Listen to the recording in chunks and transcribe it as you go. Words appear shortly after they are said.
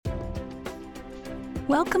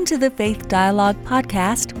Welcome to the Faith Dialogue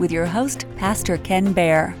podcast with your host, Pastor Ken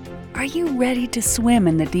Baer. Are you ready to swim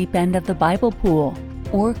in the deep end of the Bible pool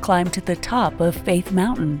or climb to the top of Faith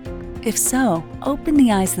Mountain? If so, open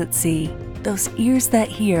the eyes that see, those ears that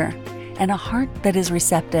hear, and a heart that is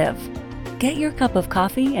receptive. Get your cup of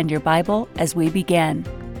coffee and your Bible as we begin.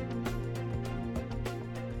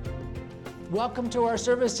 Welcome to our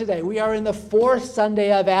service today. We are in the fourth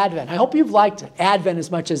Sunday of Advent. I hope you've liked Advent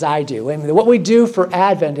as much as I do. And what we do for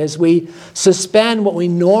Advent is we suspend what we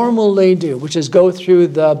normally do, which is go through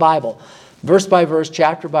the Bible, verse by verse,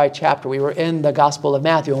 chapter by chapter. We were in the Gospel of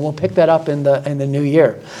Matthew, and we'll pick that up in the new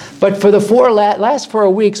year. But for the last 4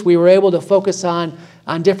 weeks, we were able to focus on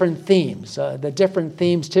different themes, the different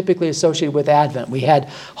themes typically associated with Advent. We had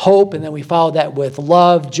hope, and then we followed that with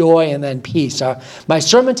love, joy, and then peace. My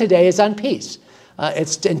sermon today is on peace.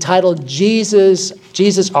 It's entitled, Jesus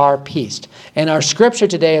Our Peace. And our scripture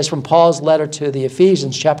today is from Paul's letter to the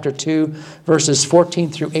Ephesians, chapter 2, verses 14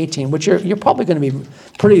 through 18, which you're probably going to be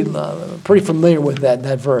pretty familiar with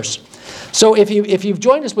that verse. So if you've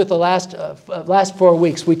joined us with the last 4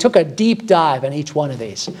 weeks, we took a deep dive on each one of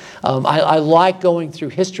these. I like going through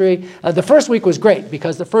history. The first week was great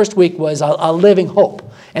because the first week was a living hope.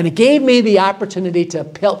 And it gave me the opportunity to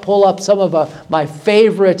pull up some of my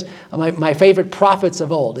favorite prophets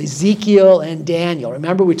of old, Ezekiel and Daniel.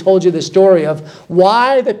 Remember, we told you the story of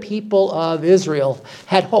why the people of Israel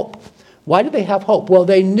had hope. Why did they have hope? Well,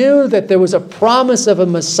 they knew that there was a promise of a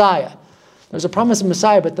Messiah. There was a promise of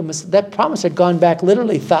Messiah, but that promise had gone back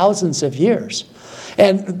literally thousands of years.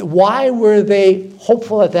 And why were they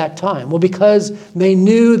hopeful at that time? Well, because they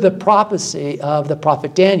knew the prophecy of the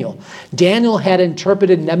prophet Daniel. Daniel had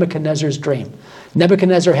interpreted Nebuchadnezzar's dream.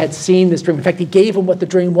 Nebuchadnezzar had seen this dream. In fact, he gave him what the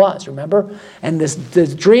dream was, remember? And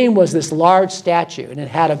this dream was this large statue, and it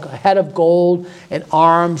had a head of gold and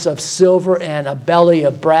arms of silver and a belly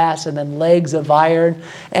of brass and then legs of iron.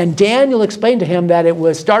 And Daniel explained to him that it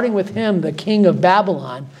was starting with him, the king of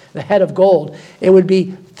Babylon, the head of gold. It would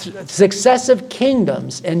be successive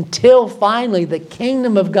kingdoms until finally the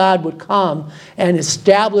kingdom of God would come and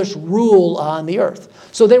establish rule on the earth.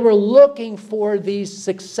 So they were looking for these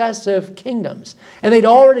successive kingdoms. And they'd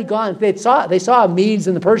already gone, they saw Medes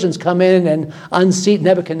and the Persians come in and unseat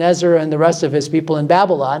Nebuchadnezzar and the rest of his people in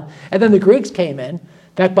Babylon. And then the Greeks came in.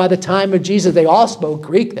 In fact, by the time of Jesus, they all spoke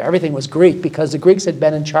Greek there. Everything was Greek because the Greeks had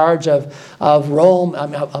been in charge of Rome,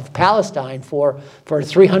 of Palestine for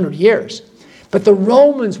 300 years. But the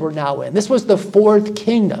Romans were now in. This was the fourth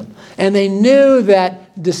kingdom. And they knew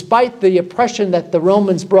that despite the oppression that the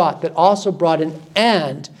Romans brought, that also brought an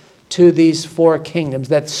end to these four kingdoms,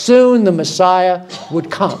 that soon the Messiah would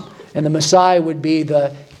come. And the Messiah would be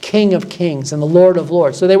the King of Kings and the Lord of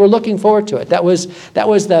Lords. So they were looking forward to it. That was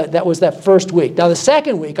that first week. Now the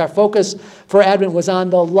second week, our focus for Advent was on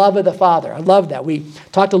the love of the Father. I love that. We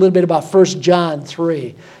talked a little bit about 1 John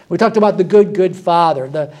 3. We talked about the good Father,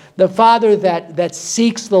 the Father that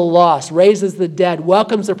seeks the lost, raises the dead,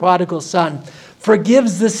 welcomes the prodigal son,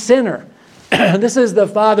 forgives the sinner. This is the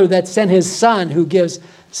Father that sent his Son who gives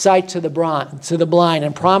sight to the blind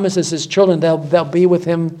and promises his children they'll be with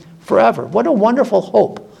him forever. What a wonderful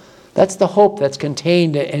hope. That's the hope that's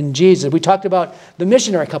contained in Jesus. We talked about the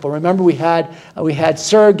missionary couple. Remember, we had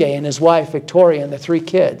Sergei and his wife Victoria and the 3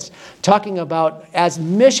 kids talking about as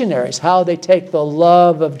missionaries how they take the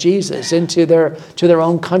love of Jesus into their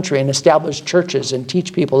own country and establish churches and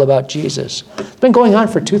teach people about Jesus. It's been going on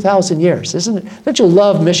for 2,000 years, isn't it? Don't you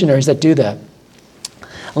love missionaries that do that?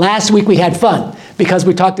 Last week we had fun because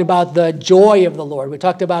we talked about the joy of the Lord. We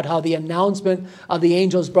talked about how the announcement of the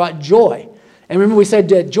angels brought joy. And remember, we said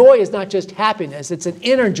that joy is not just happiness, it's an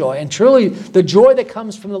inner joy. And truly, the joy that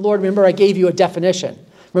comes from the Lord, remember I gave you a definition.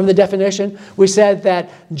 Remember the definition? We said that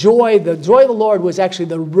the joy of the Lord was actually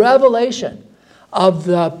the revelation of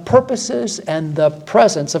the purposes and the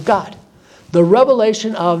presence of God. The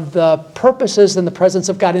revelation of the purposes and the presence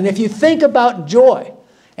of God. And if you think about joy,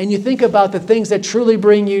 and you think about the things that truly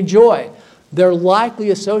bring you joy, they're likely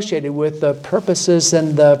associated with the purposes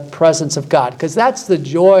and the presence of God, because that's the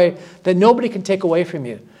joy that nobody can take away from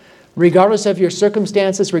you. Regardless of your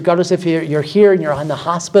circumstances, regardless if you're here and you're in the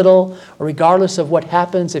hospital, or regardless of what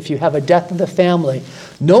happens if you have a death in the family,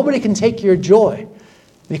 nobody can take your joy,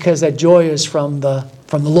 because that joy is from the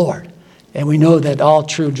Lord. And we know that all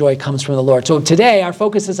true joy comes from the Lord. So today our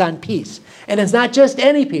focus is on peace. And it's not just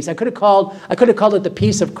any peace. I could have called it the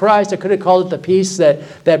peace of Christ. I could have called it the peace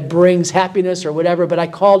that brings happiness or whatever, but I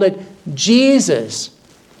called it Jesus,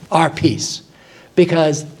 our peace.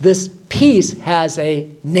 Because this peace has a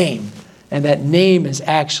name. And that name is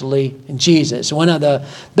actually Jesus. One of the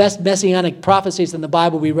best messianic prophecies in the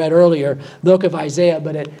Bible we read earlier, the book of Isaiah,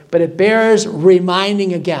 but it bears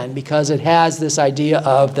reminding again because it has this idea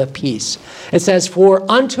of the peace. It says, "For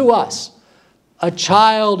unto us a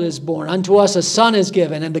child is born, unto us a son is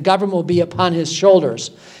given, and the government will be upon his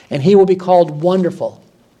shoulders, and he will be called Wonderful,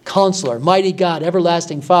 Counselor, Mighty God,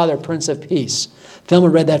 Everlasting Father, Prince of Peace." Thelma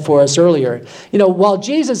read that for us earlier. While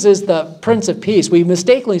Jesus is the Prince of Peace, we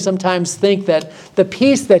mistakenly sometimes think that the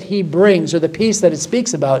peace that he brings or the peace that it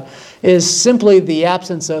speaks about is simply the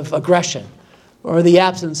absence of aggression or the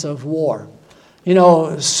absence of war.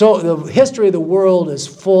 So the history of the world is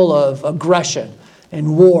full of aggression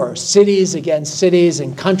and war, cities against cities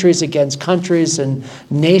and countries against countries and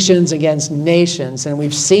nations against nations. And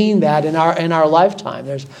we've seen that in our lifetime.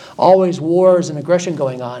 There's always wars and aggression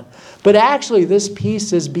going on. But actually, this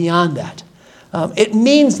peace is beyond that. It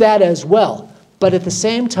means that as well. But at the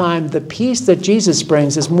same time, the peace that Jesus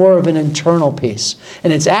brings is more of an internal peace.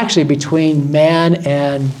 And it's actually between man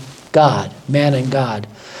and God. Man and God.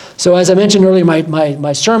 So as I mentioned earlier,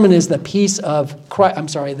 my sermon is the peace of Christ. I'm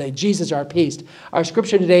sorry, the Jesus our peace. Our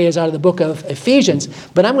scripture today is out of the book of Ephesians,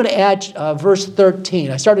 but I'm going to add verse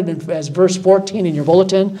 13. I started as verse 14 in your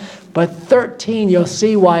bulletin, but 13, you'll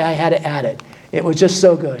see why I had to add it. It was just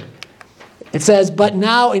so good. It says, "But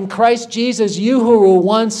now in Christ Jesus, you who were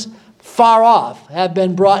once far off have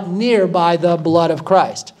been brought near by the blood of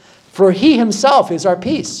Christ. For he himself is our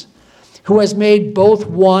peace, who has made both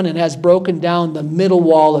one and has broken down the middle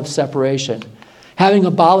wall of separation, having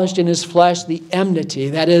abolished in his flesh the enmity,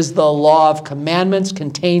 that is, the law of commandments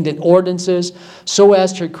contained in ordinances, so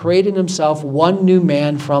as to create in himself one new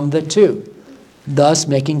man from the two, thus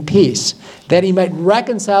making peace, that he might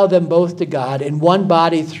reconcile them both to God in one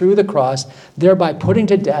body through the cross, thereby putting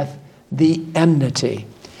to death the enmity.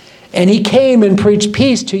 And he came and preached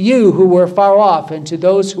peace to you who were far off and to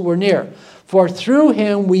those who were near. For through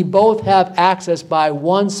him we both have access by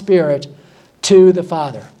one Spirit to the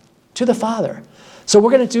Father." To the Father. So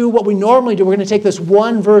we're going to do what we normally do. We're going to take this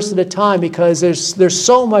one verse at a time because there's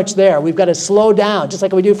so much there. We've got to slow down, just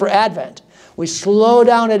like we do for Advent. We slow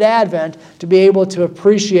down at Advent to be able to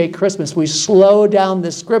appreciate Christmas. We slow down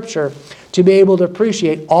the Scripture to be able to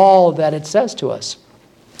appreciate all that it says to us.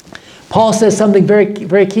 Paul says something very,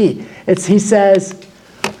 very key. He says,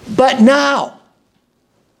 But now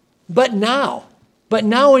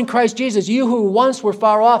in Christ Jesus, you who once were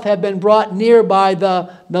far off have been brought near by the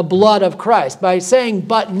blood of Christ." By saying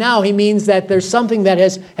 "but now," he means that there's something that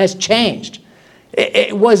has changed.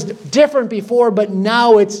 It was different before, but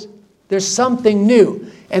now there's something new.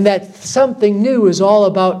 And that something new is all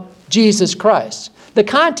about Jesus Christ. The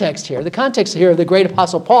context here of the great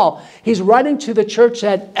Apostle Paul, he's writing to the church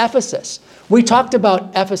at Ephesus. We talked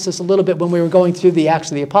about Ephesus a little bit when we were going through the Acts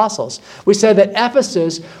of the Apostles. We said that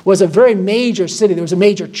Ephesus was a very major city. There was a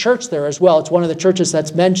major church there as well. It's one of the churches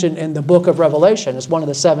that's mentioned in the book of Revelation. It's one of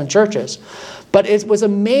the 7 churches. But it was a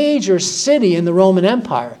major city in the Roman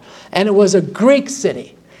Empire. And it was a Greek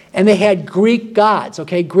city. And they had Greek gods,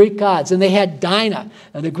 Greek gods. And they had Dinah,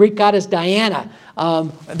 and the Greek goddess Diana.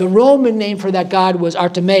 The Roman name for that god was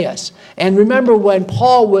Artemis. And remember when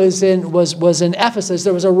Paul was in Ephesus,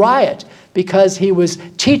 there was a riot because he was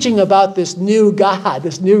teaching about this new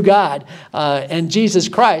God, and Jesus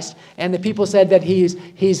Christ. And the people said that he's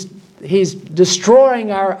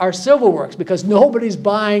destroying our silver works because nobody's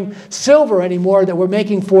buying silver anymore that we're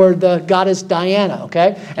making for the goddess Diana,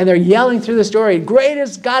 And they're yelling through the story, "Great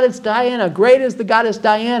is goddess Diana, great is the goddess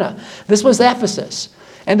Diana." This was Ephesus.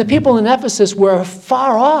 And the people in Ephesus were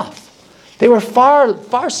far off. They were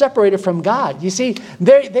far separated from God. You see,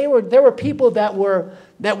 there were people that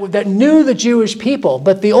knew the Jewish people,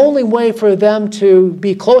 but the only way for them to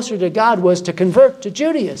be closer to God was to convert to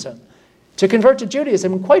Judaism.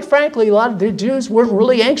 And quite frankly, a lot of the Jews weren't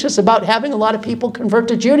really anxious about having a lot of people convert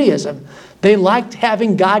to Judaism. They liked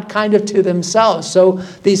having God kind of to themselves. So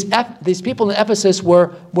these people in Ephesus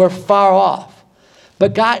were far off.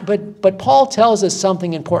 But Paul tells us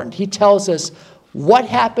something important. He tells us what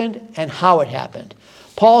happened and how it happened.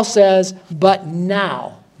 Paul says, but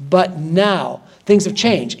now, things have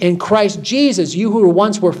changed. In Christ Jesus, you who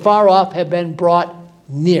once were far off have been brought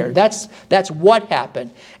near. That's what happened.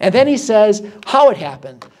 And then he says how it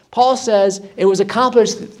happened. Paul says it was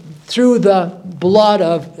accomplished through the blood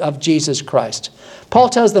of Jesus Christ. Paul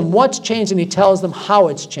tells them what's changed, and he tells them how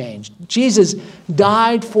it's changed. Jesus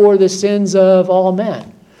died for the sins of all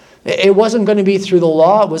men. It wasn't going to be through the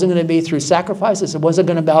law. It wasn't going to be through sacrifices. It wasn't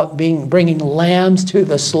going to be bringing lambs to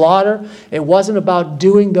the slaughter. It wasn't about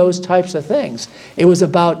doing those types of things. It was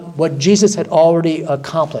about what Jesus had already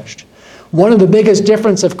accomplished. One of the biggest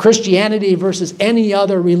difference of Christianity versus any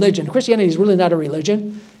other religion. Christianity is really not a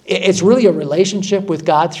religion. It's really a relationship with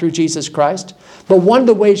God through Jesus Christ. But one of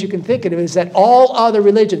the ways you can think of it is that all other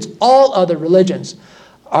religions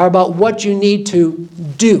are about what you need to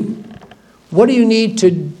do. What do you need to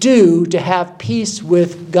do to have peace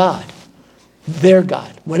with God? Their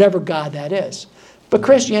God, whatever God that is. But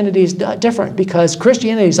Christianity is different because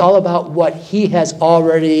Christianity is all about what he has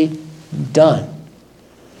already done.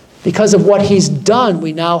 Because of what he's done,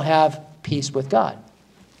 we now have peace with God.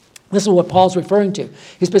 This is what Paul's referring to.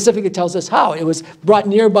 He specifically tells us how. It was brought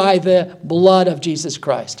near by the blood of Jesus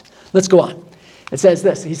Christ. Let's go on. It says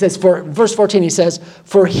this. He says, verse 14, he says,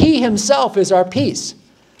 "For he himself is our peace,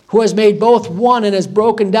 who has made both one and has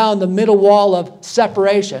broken down the middle wall of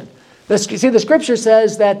separation." See, the scripture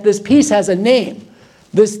says that this peace has a name.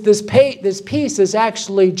 This peace is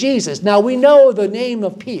actually Jesus. Now, we know the name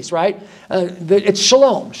of peace, right? It's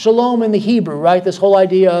shalom. Shalom in the Hebrew, right? This whole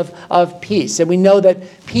idea of peace. And we know that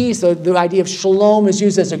peace, the idea of shalom is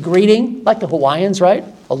used as a greeting, like the Hawaiians, right?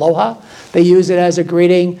 Aloha. They use it as a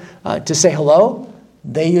greeting to say hello.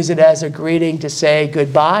 They use it as a greeting to say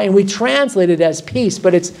goodbye. And we translate it as peace,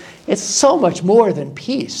 but it's so much more than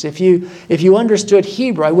peace. If you understood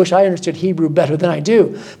Hebrew, I wish I understood Hebrew better than I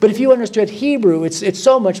do, but if you understood Hebrew, it's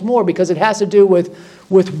so much more because it has to do with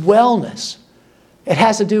wellness. It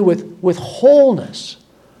has to do with wholeness.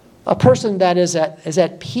 A person that is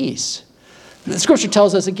at peace. The scripture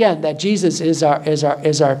tells us again that Jesus is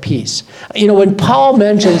our peace. You know, when Paul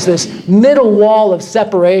mentions this middle wall of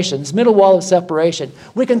separation,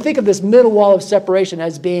 we can think of this middle wall of separation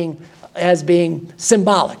as being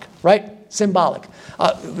symbolic, right? Symbolic.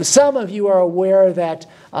 Some of you are aware that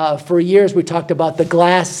for years we talked about the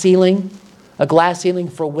glass ceiling. A glass ceiling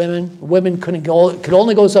for women. Women could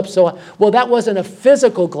only go up so high. Well, that wasn't a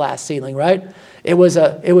physical glass ceiling, right? It was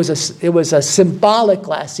a symbolic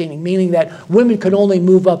glass ceiling, meaning that women could only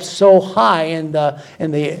move up so high in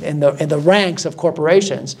the ranks of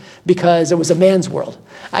corporations because it was a man's world.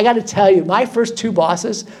 I got to tell you, my first two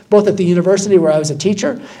bosses, both at the university where I was a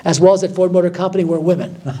teacher, as well as at Ford Motor Company, were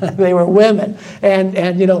women. They were women,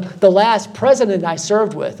 and you know, the last president I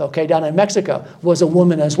served with, down in Mexico, was a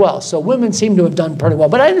woman as well. So women seem to have done pretty well.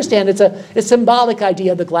 But I understand it's a symbolic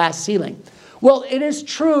idea of the glass ceiling. Well, it is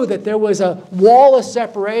true that there was a wall of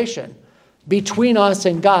separation between us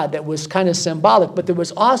and God that was kind of symbolic, but there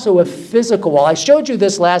was also a physical wall. I showed you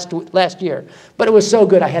this last year, but it was so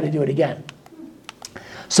good I had to do it again.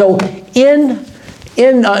 So in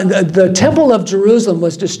the Temple of Jerusalem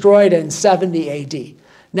was destroyed in 70 A.D.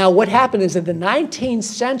 Now, what happened is in the 19th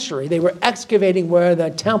century, they were excavating where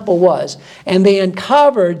the temple was, and they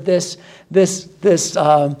uncovered this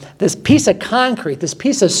piece of concrete, this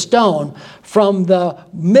piece of stone from the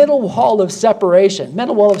middle wall of separation.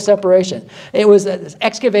 It was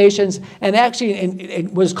excavations, and actually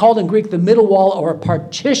it was called in Greek the middle wall or a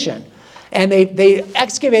partition. And they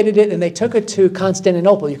excavated it and they took it to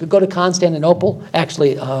Constantinople. You could go to Constantinople,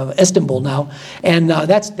 actually Istanbul now, and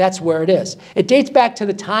that's where it is. It dates back to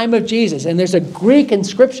the time of Jesus, and there's a Greek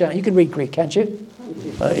inscription. You can read Greek, can't you?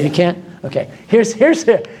 You can't? Okay. Here's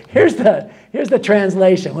the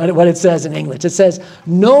translation, what it says in English. It says,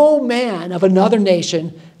 "No man of another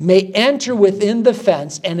nation may enter within the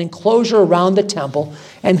fence and enclosure around the temple,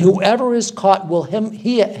 and whoever is caught will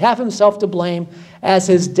he have himself to blame, as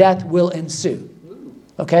his death will ensue."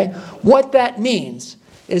 Okay? What that means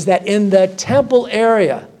is that in the temple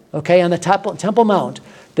area, on the Temple Mount,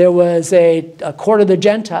 there was a court of the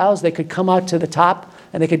Gentiles. They could come out to the top,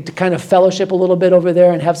 and they could kind of fellowship a little bit over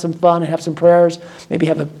there and have some fun and have some prayers, maybe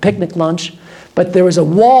have a picnic lunch. But there was a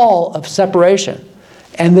wall of separation.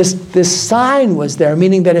 And this sign was there,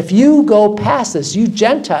 meaning that if you go past this, you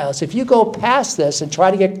Gentiles, if you go past this and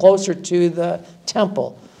try to get closer to the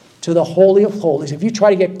temple, to the Holy of Holies, if you try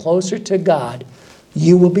to get closer to God,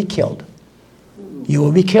 you will be killed. You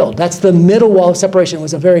will be killed. That's the middle wall of separation. It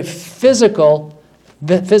was a very physical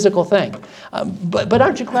thing. But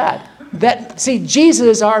aren't you glad that,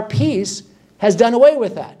 Jesus, our peace, has done away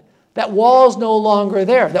with that? That wall's no longer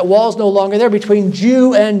there. That wall's no longer there between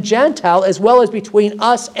Jew and Gentile, as well as between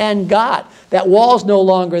us and God. That wall's no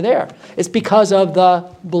longer there. It's because of the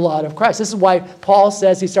blood of Christ. This is why Paul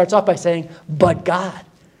says, he starts off by saying, but God.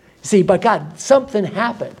 See, but God, something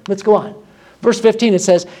happened. Let's go on. Verse 15, it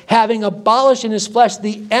says, having abolished in his flesh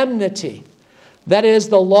the enmity, that is,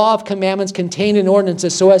 the law of commandments contained in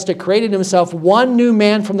ordinances, so as to create in himself one new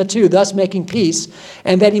man from the two, thus making peace,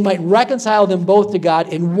 and that he might reconcile them both to God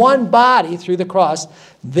in one body through the cross,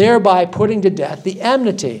 thereby putting to death the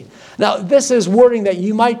enmity. Now, this is wording that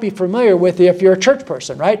you might be familiar with if you're a church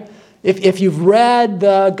person, right? If you've read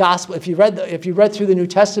the gospel, if you read through the New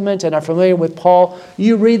Testament and are familiar with Paul,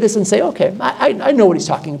 you read this and say, okay, I know what he's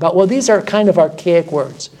talking about. Well, these are kind of archaic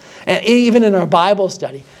words. And even in our Bible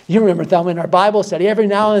study, you remember, Thelma, in our Bible study, every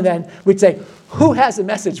now and then we'd say, who has a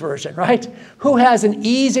Message version, right? Who has an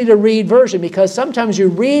easy to read version? Because sometimes you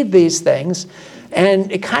read these things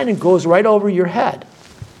and it kind of goes right over your head.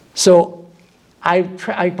 So I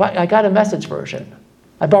got a Message version.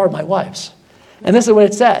 I borrowed my wife's. And this is what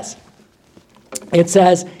it says. It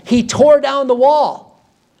says, he tore down the wall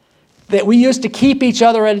that we used to keep each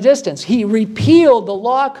other at a distance. He repealed the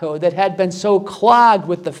law code that had been so clogged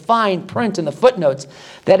with the fine print and the footnotes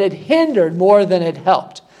that it hindered more than it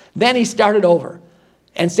helped. Then he started over.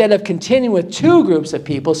 Instead of continuing with two groups of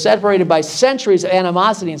people separated by centuries of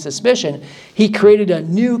animosity and suspicion, he created a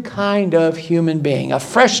new kind of human being, a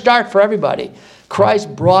fresh start for everybody.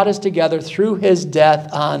 Christ brought us together through his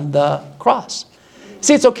death on the cross.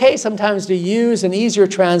 See, it's okay sometimes to use an easier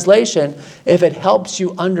translation if it helps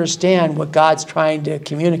you understand what God's trying to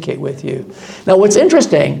communicate with you. Now, what's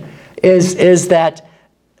interesting is that,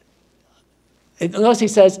 notice he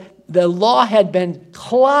says, the law had been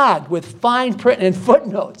clogged with fine print and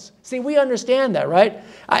footnotes. See, we understand that, right?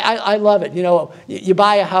 I love it. You know, you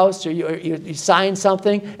buy a house or you sign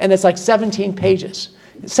something, and it's like 17 pages.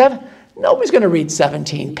 Nobody's going to read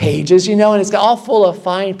 17 pages, you know, and it's all full of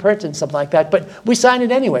fine print and something like that. But we sign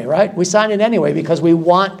it anyway, right? We sign it anyway because we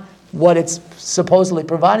want what it's supposedly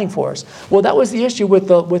providing for us. Well, that was the issue with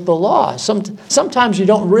the law. Sometimes you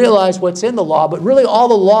don't realize what's in the law, but really all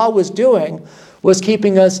the law was doing was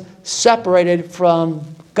keeping us separated from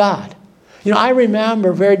God. You know, I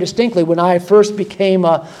remember very distinctly when I first became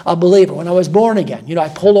a believer, when I was born again. You know, I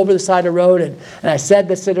pulled over the side of the road and I said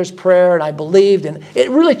the sinner's prayer and I believed, and it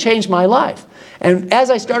really changed my life. And as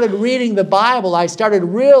I started reading the Bible, I started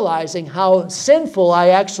realizing how sinful I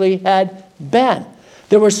actually had been.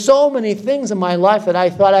 There were so many things in my life that I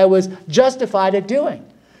thought I was justified at doing.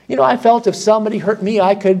 You know, I felt if somebody hurt me,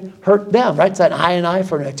 I could hurt them, right? It's an eye and eye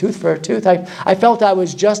for a tooth for a tooth. I felt I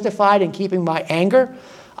was justified in keeping my anger.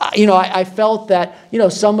 You know, I felt that, you know,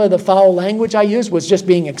 some of the foul language I used was just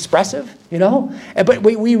being expressive, you know. But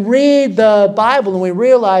we read the Bible and we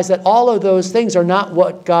realize that all of those things are not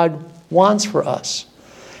what God wants for us.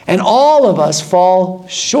 And all of us fall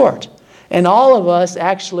short. And all of us,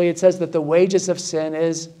 actually, it says that the wages of sin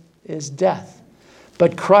is death.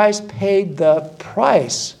 But Christ paid the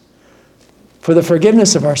price for the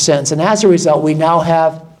forgiveness of our sins. And as a result, we now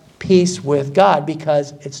have peace with God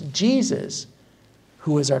because it's Jesus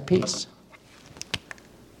who is our peace.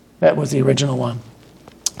 That was the original one.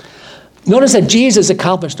 Notice that Jesus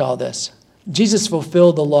accomplished all this. Jesus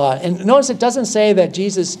fulfilled the law. And notice it doesn't say that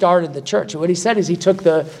Jesus started the church. What he said is he took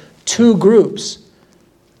the two groups,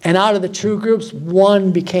 and out of the two groups,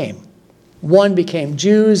 one became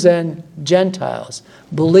Jews and Gentiles,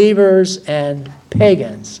 believers and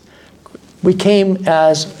pagans. We came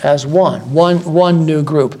as one new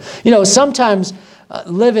group. You know, sometimes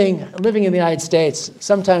living in the United States,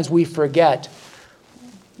 sometimes we forget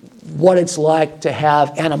what it's like to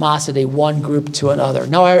have animosity one group to another.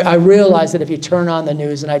 Now, I realize that if you turn on the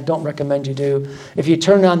news, and I don't recommend you do, if you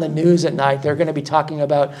turn on the news at night, they're going to be talking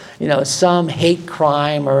about, you know, some hate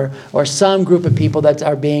crime or some group of people that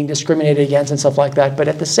are being discriminated against and stuff like that. But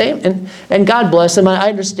at the same, and God bless them, I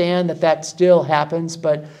understand that still happens,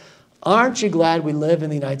 but aren't you glad we live in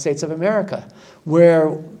the United States of America,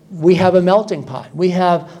 where we have a melting pot. We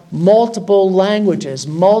have multiple languages,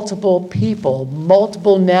 multiple people,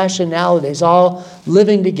 multiple nationalities, all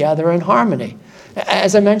living together in harmony.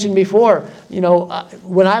 As I mentioned before, you know,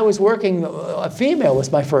 when I was working, a female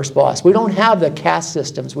was my first boss. We don't have the caste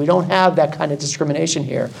systems. We don't have that kind of discrimination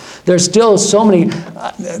here. There's still so many,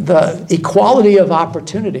 the equality of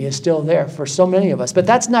opportunity is still there for so many of us. But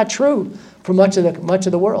that's not true for much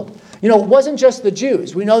of the world. You know, it wasn't just the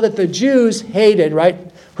Jews. We know that the Jews hated, right?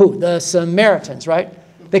 Who? The Samaritans, right?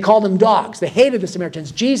 They called them dogs. They hated the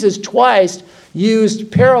Samaritans. Jesus twice used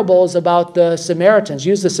parables about the Samaritans,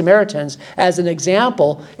 used the Samaritans as an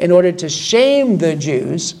example in order to shame the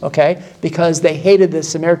Jews, okay, because they hated the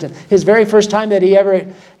Samaritans. His very first time that he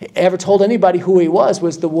ever told anybody who he was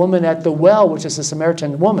the woman at the well, which is a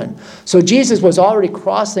Samaritan woman. So Jesus was already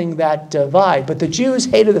crossing that divide, but the Jews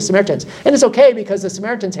hated the Samaritans. And it's okay because the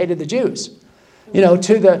Samaritans hated the Jews. You know,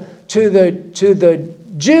 to the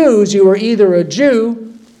Jews, you were either a Jew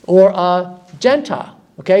or a Gentile,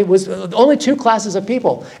 okay? It was only two classes of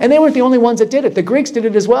people. And they weren't the only ones that did it. The Greeks did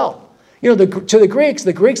it as well. You know, to the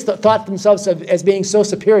Greeks thought themselves as being so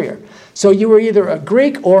superior. So you were either a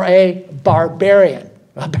Greek or a barbarian,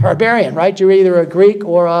 A barbarian, right? You're either a Greek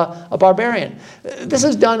or a barbarian. This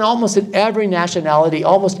is done almost in every nationality,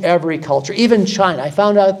 almost every culture, even China. I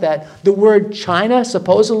found out that the word China,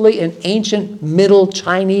 supposedly in ancient Middle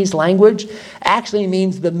Chinese language, actually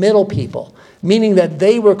means the middle people, meaning that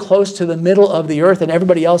they were close to the middle of the earth and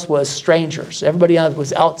everybody else was strangers. Everybody else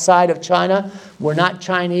was outside of China, were not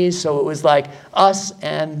Chinese, so it was like us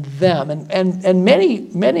and them. And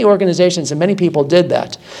many organizations and many people did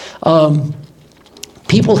that.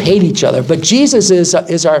 People hate each other, but Jesus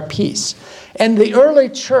is our peace. And the early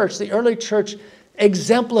church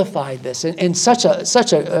exemplified this in such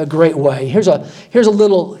a great way. Here's a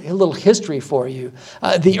little history for you.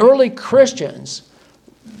 The early Christians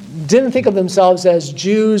didn't think of themselves as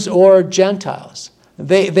Jews or Gentiles.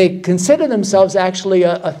 They considered themselves actually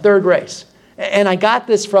a third race. And I got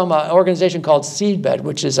this from an organization called Seedbed,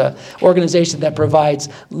 which is an organization that provides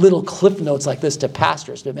little cliff notes like this to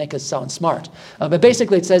pastors to make us sound smart. But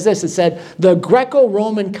basically it says this. It said, the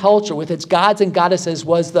Greco-Roman culture with its gods and goddesses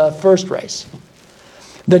was the first race.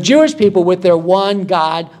 The Jewish people with their one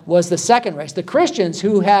God was the second race. The Christians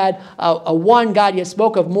who had a one God yet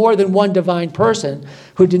spoke of more than one divine person,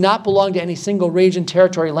 who did not belong to any single region,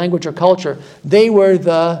 territory, language, or culture, they were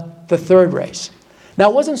the third race. Now,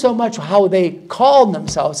 it wasn't so much how they called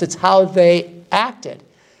themselves, it's how they acted.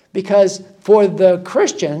 Because for the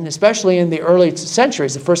Christian, especially in the early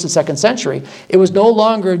centuries, the first and second century, it was no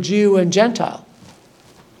longer Jew and Gentile.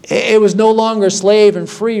 It was no longer slave and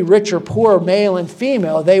free, rich or poor, male and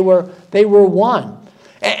female. They were one.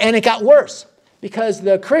 And it got worse because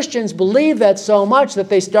the Christians believed that so much that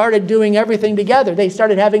they started doing everything together. They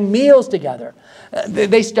started having meals together.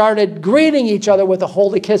 They started greeting each other with a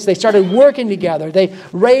holy kiss. They started working together. They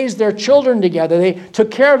raised their children together. They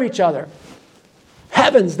took care of each other.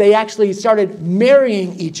 Heavens, they actually started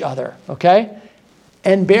marrying each other, okay?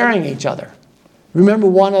 And bearing each other. Remember,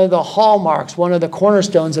 one of the hallmarks, one of the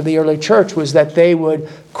cornerstones of the early church was that they would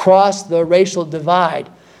cross the racial divide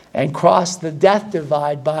and cross the death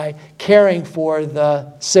divide by caring for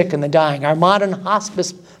the sick and the dying. Our modern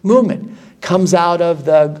hospice movement comes out of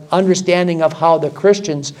the understanding of how the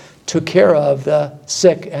Christians took care of the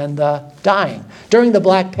sick and the dying. During the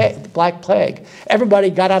Black Plague, everybody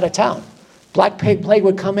got out of town. Black Plague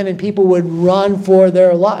would come in and people would run for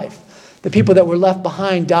their life. The people that were left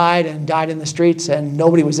behind died in the streets and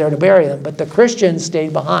nobody was there to bury them. But the Christians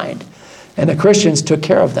stayed behind and the Christians took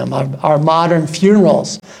care of them. Our modern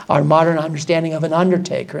funerals, our modern understanding of an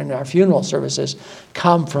undertaker and our funeral services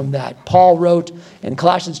come from that. Paul wrote in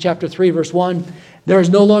Colossians chapter 3, verse 1, there is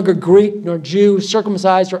no longer Greek nor Jew,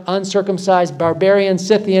 circumcised or uncircumcised, barbarian,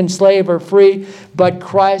 Scythian, slave or free, but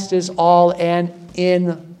Christ is all and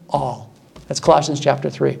in all. That's Colossians chapter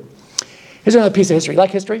 3. Here's another piece of history. You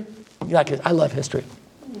like history? You like it? I love history.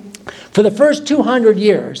 For the first 200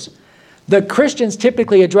 years, the Christians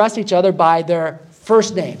typically addressed each other by their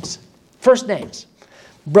first names. First names.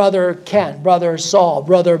 Brother Ken, Brother Saul,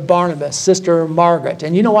 Brother Barnabas, Sister Margaret.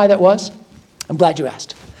 And you know why that was? I'm glad you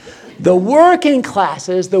asked. The working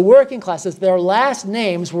classes, their last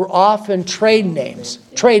names were often trade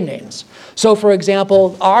names. So, for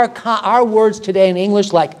example, our words today in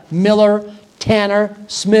English like Miller, Tanner,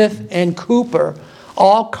 Smith, and Cooper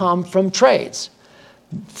all come from trades.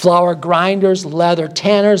 Flour grinders, leather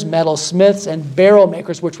tanners, metal smiths, and barrel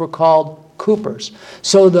makers, which were called coopers.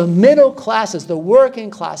 So the middle classes, the working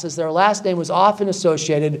classes, their last name was often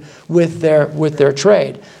associated with their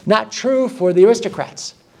trade. Not true for the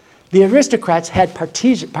aristocrats. The aristocrats had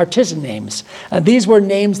partisan names. These were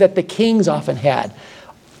names that the kings often had.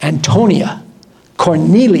 Antonia,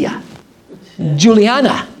 Cornelia,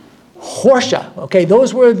 Juliana, Hortia. Okay,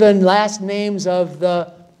 those were the last names of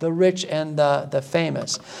the rich and the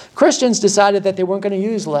famous. Christians decided that they weren't going to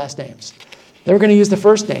use the last names. They were going to use the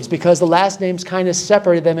first names because the last names kind of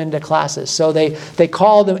separated them into classes. So they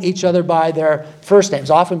called them each other by their first names,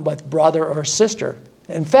 often with brother or sister.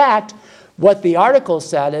 In fact, what the article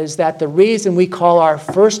said is that the reason we call our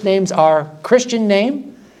first names our Christian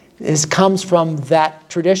name comes from that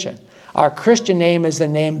tradition. Our Christian name is the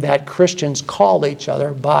name that Christians call each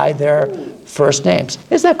other by their first names.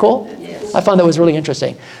 Isn't that cool? Yes. I found that was really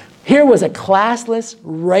interesting. Here was a classless,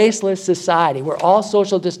 raceless society where all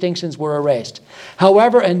social distinctions were erased.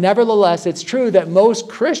 However, and nevertheless, it's true that most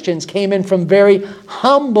Christians came in from very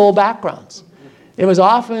humble backgrounds. It was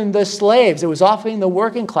often the slaves, it was often the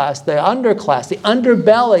working class, the underclass, the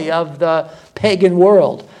underbelly of the pagan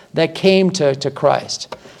world that came to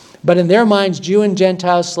Christ. But in their minds, Jew and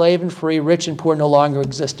Gentile, slave and free, rich and poor no longer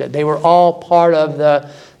existed. They were all part of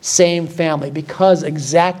the same family because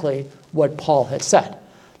exactly what Paul had said,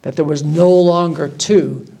 that there was no longer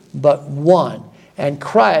two, but one. And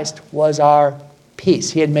Christ was our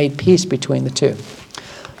peace. He had made peace between the two.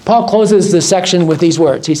 Paul closes this section with these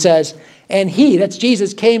words. He says, and he, that's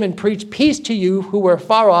Jesus, came and preached peace to you who were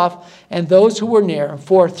far off and those who were near.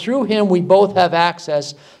 For through him we both have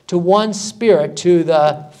access to one Spirit, to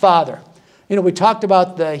the Father. You know, we talked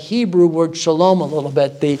about the Hebrew word shalom a little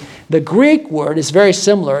bit. The Greek word is very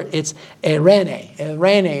similar. It's eirene.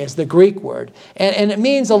 Eirene is the Greek word. And it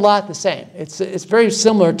means a lot the same. It's very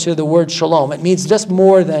similar to the word shalom. It means just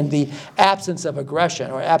more than the absence of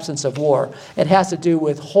aggression or absence of war. It has to do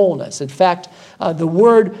with wholeness. In fact, the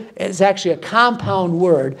word is actually a compound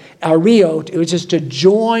word, ario, which is to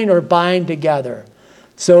join or bind together.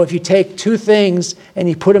 So if you take two things and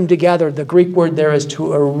you put them together, the Greek word there is to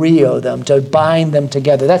ario them, to bind them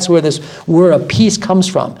together. That's where this word of peace comes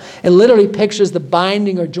from. It literally pictures the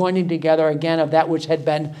binding or joining together again of that which had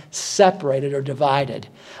been separated or divided.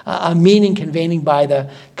 A meaning conveying by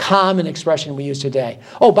the common expression we use today.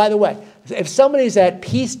 Oh, by the way, if somebody's at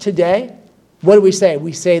peace today, what do we say?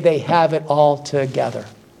 We say they have it all together.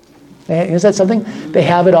 Is that something? They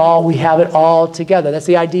have it all. We have it all together. That's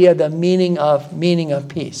the idea, the meaning of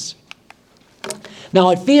peace. Now,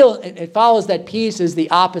 it follows that peace is the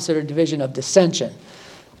opposite or division of dissension.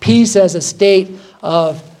 Peace as a state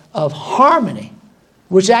of harmony,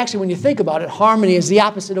 which actually, when you think about it, harmony is the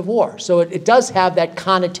opposite of war. So it does have that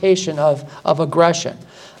connotation of aggression.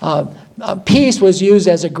 Peace was used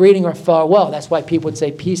as a greeting or farewell. That's why people would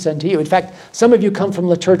say peace unto you. In fact, some of you come from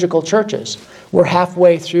liturgical churches. We're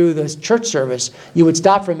halfway through the church service. You would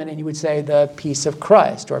stop for a minute and you would say the peace of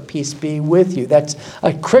Christ or peace be with you. That's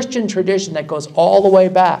a Christian tradition that goes all the way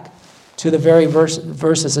back to the very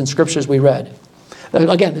verses and scriptures we read.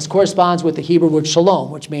 Again, this corresponds with the Hebrew word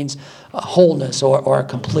shalom, which means wholeness or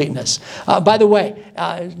completeness. By the way,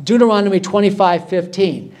 Deuteronomy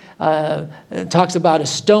 25:15 talks about a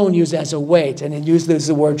stone used as a weight, and it uses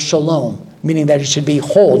the word shalom, meaning that it should be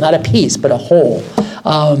whole, not a piece, but a whole.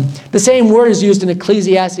 The same word is used in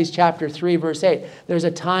Ecclesiastes chapter 3, verse 8. There's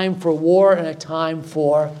a time for war and a time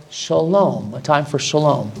for shalom, a time for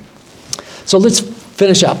shalom. So let's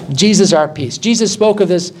finish up. Jesus, our peace. Jesus spoke of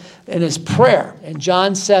this in his prayer in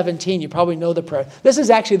John 17. You probably know the prayer. This is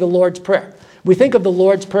actually the Lord's Prayer. We think of the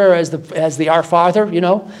Lord's Prayer as the Our Father,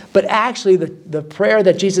 but actually the prayer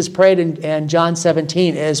that Jesus prayed in John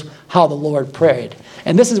 17 is how the Lord prayed.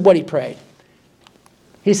 And this is what he prayed.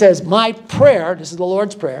 He says, my prayer, this is the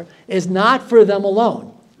Lord's Prayer, is not for them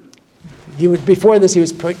alone. Before this, he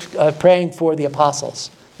was praying for the apostles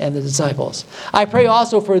and the disciples. I pray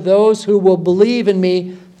also for those who will believe in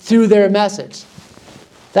me through their message.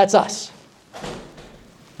 That's us.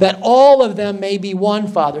 That all of them may be one,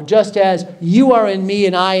 Father, just as you are in me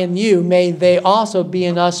and I in you, may they also be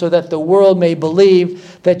in us, so that the world may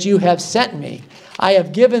believe that you have sent me. I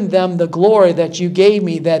have given them the glory that you gave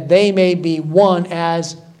me, that they may be one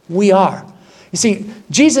as we are. You see,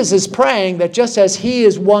 Jesus is praying that just as he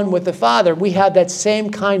is one with the Father, we have that same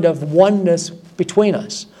kind of oneness between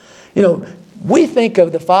us. We think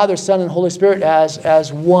of the Father, Son, and Holy Spirit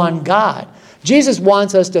as one God. Jesus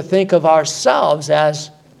wants us to think of ourselves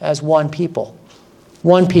as one people.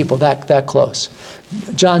 One people, that close.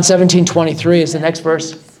 John 17:23 is the next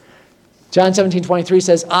verse. John 17:23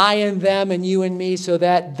 says, I and them and you and me, so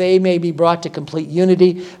that they may be brought to complete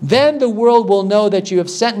unity. Then the world will know that you have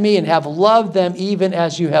sent me and have loved them even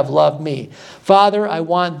as you have loved me. Father, I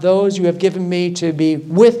want those you have given me to be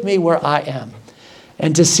with me where I am,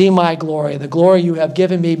 and to see my glory, the glory you have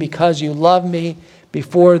given me because you loved me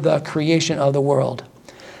before the creation of the world.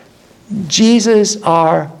 Jesus,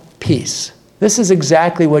 our peace. This is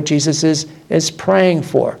exactly what Jesus is praying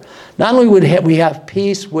for. Not only would we have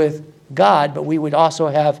peace with God, but we would also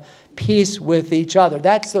have peace with each other.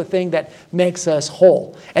 That's the thing that makes us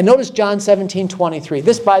whole. And notice John 17:23.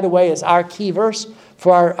 This, by the way, is our key verse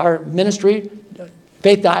for our ministry,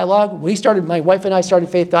 Faith Dialogue. My wife and I started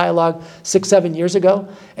Faith Dialogue 6-7 years ago,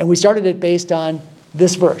 and we started it based on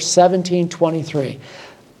this verse, 17:23.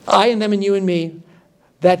 I and them and you and me,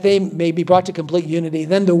 that they may be brought to complete unity.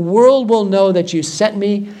 Then the world will know that you sent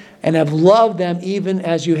me and have loved them even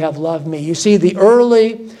as you have loved me. You see, the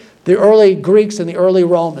early Greeks and the early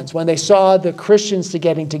Romans, when they saw the Christians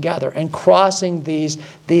getting together and crossing these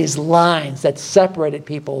lines that separated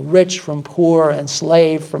people, rich from poor and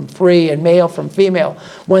slave from free and male from female,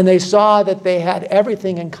 when they saw that they had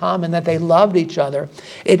everything in common, that they loved each other,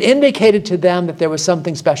 it indicated to them that there was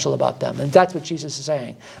something special about them. And that's what Jesus is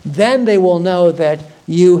saying. Then they will know that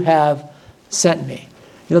you have sent me.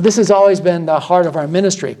 This has always been the heart of our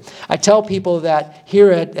ministry. I tell people that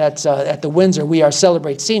here at the Windsor, we are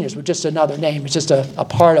Celebrate Seniors, with just another name. It's just a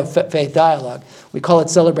part of Faith Dialogue. We call it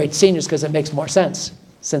Celebrate Seniors because it makes more sense,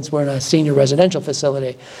 since we're in a senior residential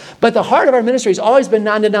facility. But the heart of our ministry has always been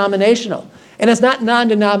non-denominational. And it's not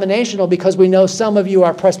non-denominational because we know some of you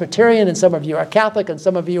are Presbyterian and some of you are Catholic and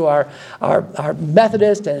some of you are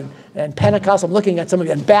Methodist and Pentecostal. I'm looking at some of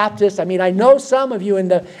you and Baptist. I mean, I know some of you in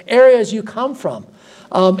the areas you come from.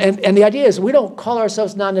 And the idea is we don't call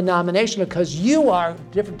ourselves non-denominational because you are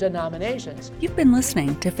different denominations. You've been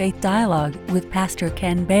listening to Faith Dialogue with Pastor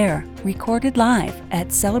Ken Baer, recorded live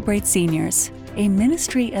at Celebrate Seniors, a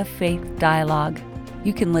ministry of Faith Dialogue.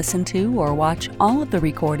 You can listen to or watch all of the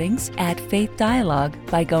recordings at Faith Dialogue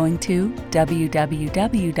by going to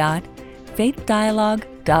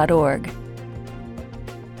www.faithdialogue.org.